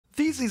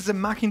This is a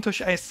Macintosh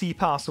SE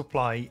power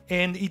supply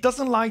and it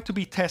doesn't like to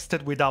be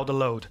tested without a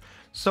load.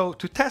 So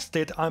to test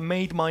it, I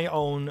made my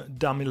own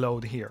dummy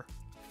load here.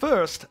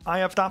 First,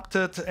 I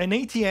adapted an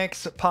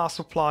ATX power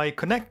supply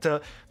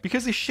connector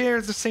because it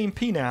shares the same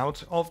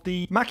pinout of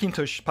the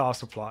Macintosh power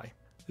supply.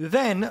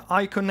 Then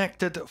I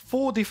connected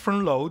 4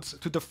 different loads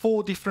to the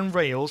 4 different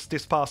rails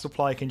this power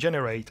supply can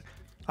generate.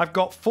 I've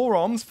got 4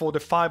 ohms for the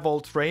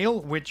 5V rail,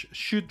 which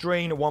should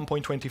drain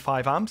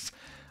 1.25 amps.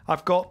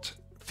 I've got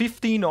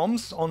 15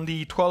 ohms on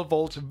the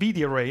 12V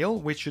video rail,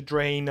 which should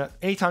drain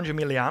 800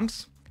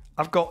 milliamps.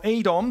 I've got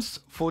 8 ohms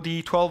for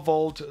the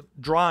 12V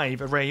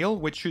drive rail,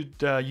 which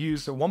should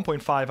use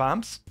 1.5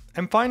 amps.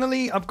 And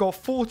finally, I've got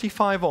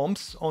 45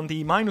 ohms on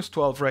the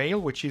 -12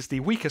 rail, which is the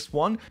weakest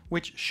one,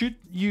 which should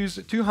use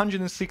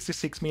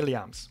 266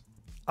 milliamps.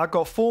 I've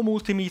got 4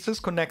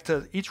 multimeters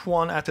connected, each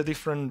one at a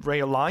different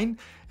rail line,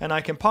 and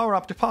I can power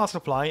up the power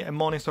supply and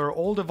monitor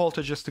all the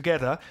voltages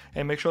together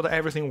and make sure that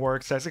everything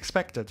works as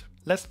expected.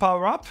 Let's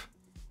power up.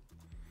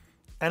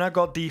 And I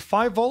got the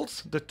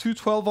 5V, the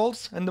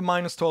 212V and the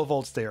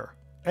 -12V there.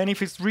 And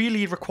if it's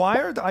really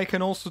required, I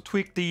can also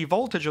tweak the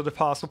voltage of the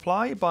power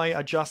supply by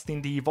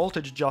adjusting the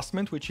voltage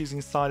adjustment, which is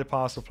inside the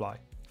power supply.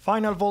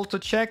 Final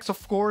voltage checks,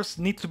 of course,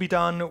 need to be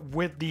done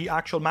with the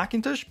actual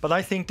Macintosh, but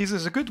I think this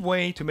is a good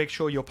way to make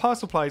sure your power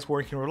supply is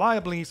working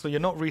reliably so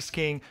you're not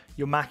risking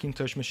your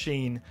Macintosh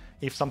machine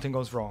if something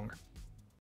goes wrong.